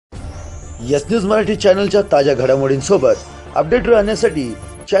News Marathi चॅनलच्या ताज्या घडामोडींसोबत update राहण्यासाठी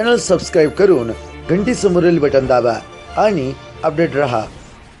चॅनल सबस्क्राइब करून घंटी समोरील बटन दाबा आणि अपडेट रहा।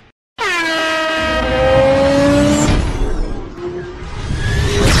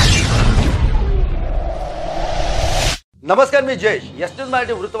 नमस्कार, मी जयेश। न्यूज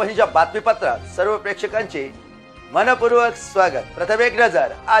मराठी वृत्तवाहिनीच्या बातमीपत्रात सर्व प्रेक्षकांचे मनपूर्वक स्वागत। प्रथम एक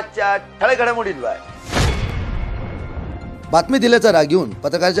नजर आजच्या ठळक घडामोडींवर। बातमी दिल्याचा राग घेऊन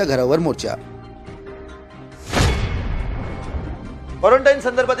पत्रकाराच्या घरावर मोर्चा। क्वारंटाईन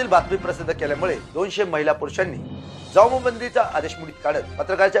संदर्भातील बातमी प्रसिद्ध केल्यामुळे 200 महिला पुरुषांनी जमावबंदीचा आदेश मुडीत काढत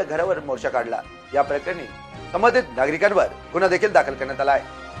पत्रकाराच्या घरावर मोर्चा काढला। या प्रकरणी संबंधित नागरिकांवर गुन्हा देखील दाखल करण्यात आला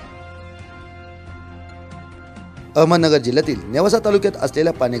आहे। अहमदनगर जिल्ह्यातील नेवासा तालुक्यात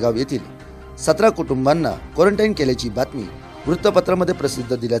असलेल्या पानेगाव येथील 17 कुटुंबांना क्वारंटाईन केल्याची बातमी वृत्तपत्रामध्ये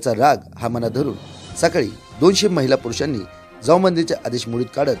प्रसिद्ध दिल्याचा राग हा मनात धरून सकाळी 200 महिला पुरुषांनी जमावबंदीचे आदेश मुडीत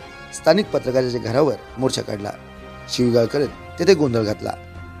काढत स्थानिक पत्रकाराच्या घरावर मोर्चा काढला। शिवीगाळ करत तेथे गोंधळ घातला।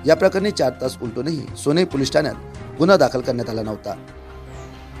 या प्रकरणी 4 तास उलटूनही सोनई पोलीस ठाण्यात गुन्हा दाखल करण्यात आला नव्हता।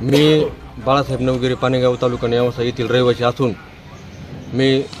 मी बाळासाहेब नवगिरे पानेगाव तालुका नेवासा येथील रहिवासी असून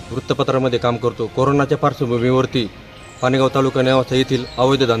मी वृत्तपत्रामध्ये काम करतो। कोरोनाच्या पार्श्वभूमीवरती पानेगाव तालुका नेवासा येथील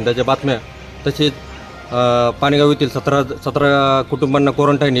अवैध धंद्याच्या बातम्या तसेच पानेगाव येथील 17 कुटुंबांना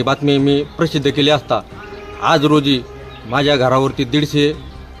क्वारंटाईन ही बातमी मी प्रसिद्ध केली असता आज रोजी माझ्या घरावरती 150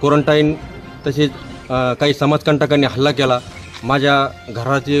 क्वारंटाईन तसेच काही समाजकंटकांनी हल्ला केला। माझ्या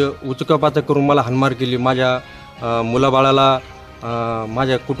घराची उचकापाचक करून मला हाणमार केली। माझ्या मुलाबाळाला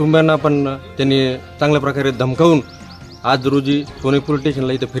माझ्या कुटुंबियांना पण त्यांनी चांगल्या प्रकारे धमकावून आज रोजी सोनई पोलीस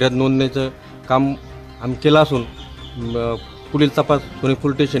स्टेशनला इथं फिर्याद नोंदण्याचं काम आम्ही केलं असून पुढील तपास सोनई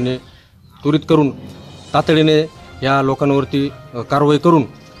पोलीस स्टेशनने त्वरित करून तातडीने या लोकांवरती कारवाई करून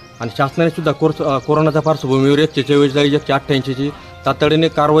आणि शासनाने सुद्धा कोरोनाच्या पार्श्वभूमीवर 144 188ची तातडीने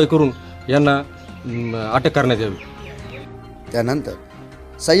कारवाई करून यांना अटक करण्यात यावी। त्यानंतर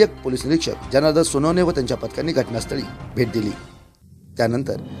सहाय्यक पोलीस निरीक्षक जनार्दन सोनवणे व त्यांच्या पथकांनी घटनास्थळी भेट दिली।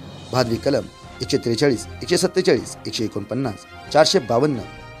 त्यानंतर भादवी कलम 143, 147, 149, 452,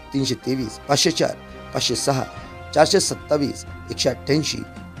 323, 504, 506, 427, 188,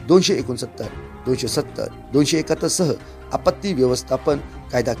 269, 270, 271 सह आपत्ती व्यवस्थापन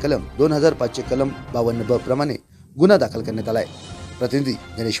कायदा कलम 2005 कलम 52 प्रमाणे गुन्हा दाखल करण्यात आलाय। प्रतिनिधी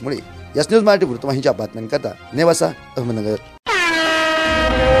गणेश मुळे, न्यूज मराठी वृत्तवाहिनीच्या बातम्यांकरता नेवासा, अहमदनगर।